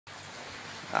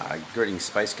Greetings,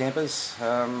 space campers.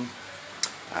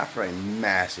 After a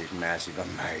massive, amazing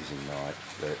night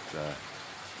that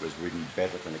was ridden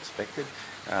better than expected,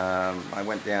 I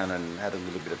went down and had a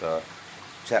little bit of a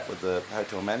chat with the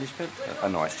hotel management. A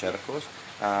nice chat, of course,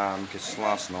 because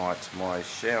last night my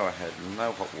shower had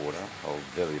no hot water, or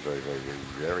very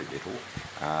little,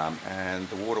 and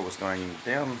the water was going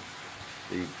down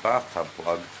the bathtub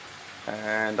plug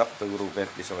and up the little vent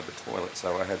beside the toilet,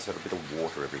 so I had sort of a bit of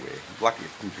water everywhere. Luckily,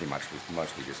 it pretty much was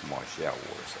mostly just my shower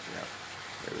water, so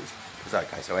it was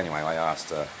okay. So anyway, I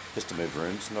asked just to move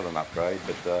rooms, not an upgrade,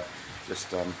 but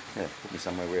just put me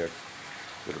somewhere where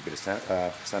a little bit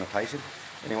of sanitation.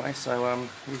 Anyway, so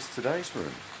here's today's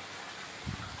room.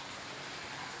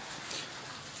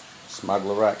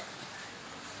 Smuggler rack,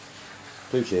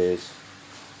 2 chairs,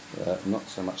 not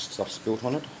so much stuff spilt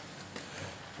on it.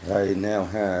 I now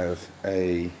have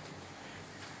I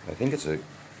think it's a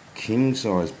king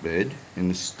size bed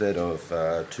instead of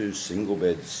 2 single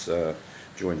beds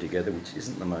joined together, which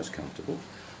isn't the most comfortable.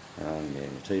 Yeah,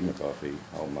 my tea, my coffee,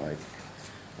 homemade.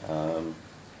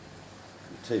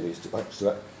 TV,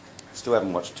 still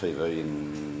haven't watched TV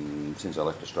since I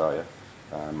left Australia,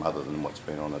 other than what's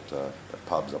been on at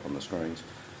pubs up on the screens,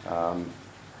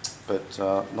 but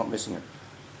not missing it.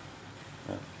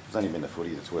 It's only been the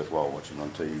footy that's worthwhile watching on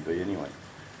TV anyway.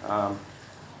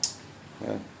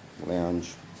 Yeah,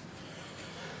 lounge,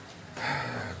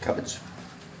 cupboards,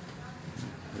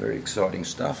 very exciting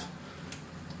stuff.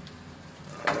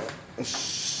 A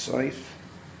safe,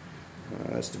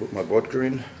 that's to put my vodka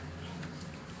in,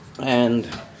 and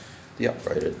the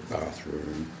upgraded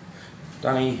bathroom.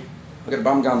 Dunny, I've got a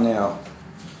bum gun now.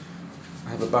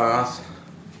 I have a bath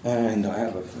and I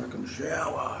have a fucking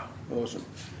shower. Awesome.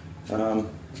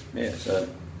 Yeah, so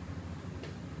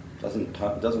doesn't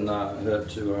hurt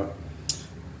to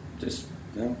just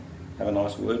have a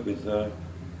nice word with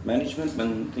management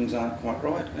when things aren't quite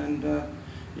right, and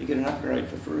you get an upgrade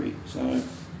for free. So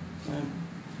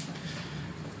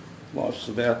life's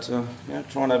about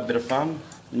trying to have a bit of fun,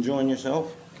 enjoying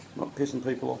yourself, not pissing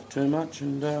people off too much,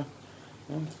 and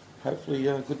hopefully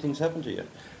good things happen to you.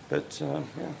 But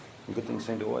good things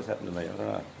seem to always happen to me. I don't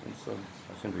know.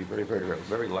 I seem to be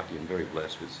very lucky and very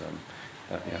blessed with some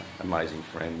amazing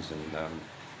friends, and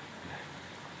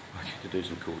I get to do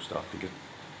some cool stuff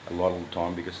a lot of the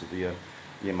time because of the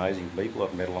amazing people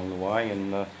I've met along the way.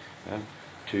 And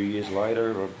 2 years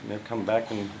later, I've come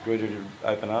back and greeted with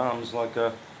open arms like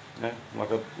a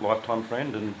lifetime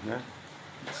friend, and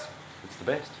it's the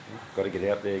best. Got to get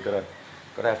out there, got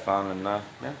to have fun, and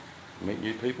meet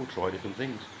new people, try different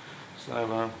things.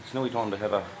 So it's nearly time to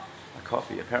have a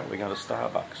coffee. Apparently we're going to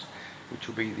Starbucks, which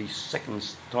will be the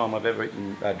second time I've ever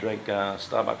drank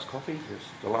Starbucks coffee.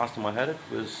 The last time I had it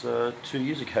was 2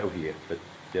 years ago here, but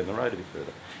down the road a bit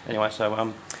further. Anyway, so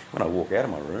when I walk out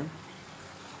of my room,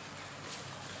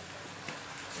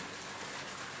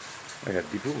 I have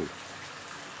the door.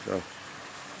 So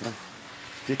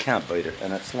you can't beat it,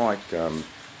 and it's like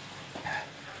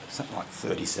something like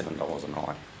 $37 a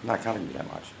night. No, it can't even be that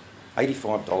much.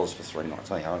 $85 for 3 nights.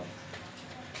 Hey,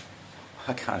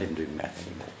 I can't even do math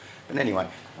anymore. But anyway,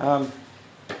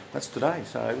 that's today.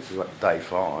 So this is like day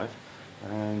 5,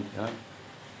 and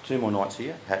 2 more nights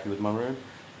here. Happy with my room,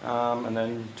 and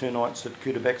then 2 nights at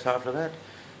Kudabex after that.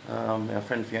 Our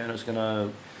friend Fiona's going to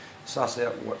suss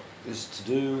out what is to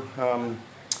do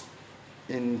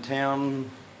in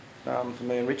town for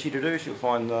me and Richie to do. She'll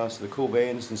find the cool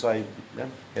bands and say,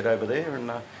 head over there, and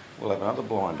we'll have another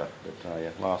blinder.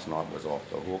 But last night was off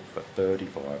the hook for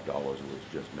 $35. It was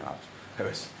just nuts. It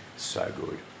was so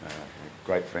good.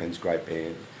 Great friends, great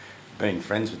band. Being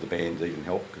friends with the bands even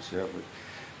helped, because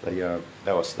they were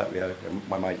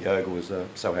my mate Yoga was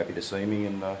so happy to see me,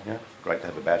 and great to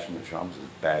have a bash in the drums, as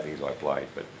badly as I played.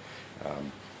 But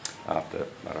after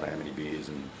I don't know how many beers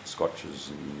and scotches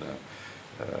and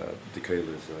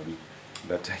tequilas,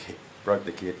 but broke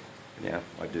the kit.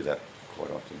 I do that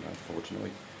quite often,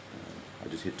 unfortunately. I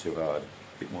just hit too hard.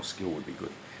 A bit more skill would be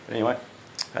good. But anyway,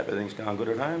 hope everything's going good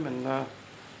at home, and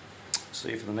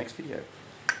see you for the next video.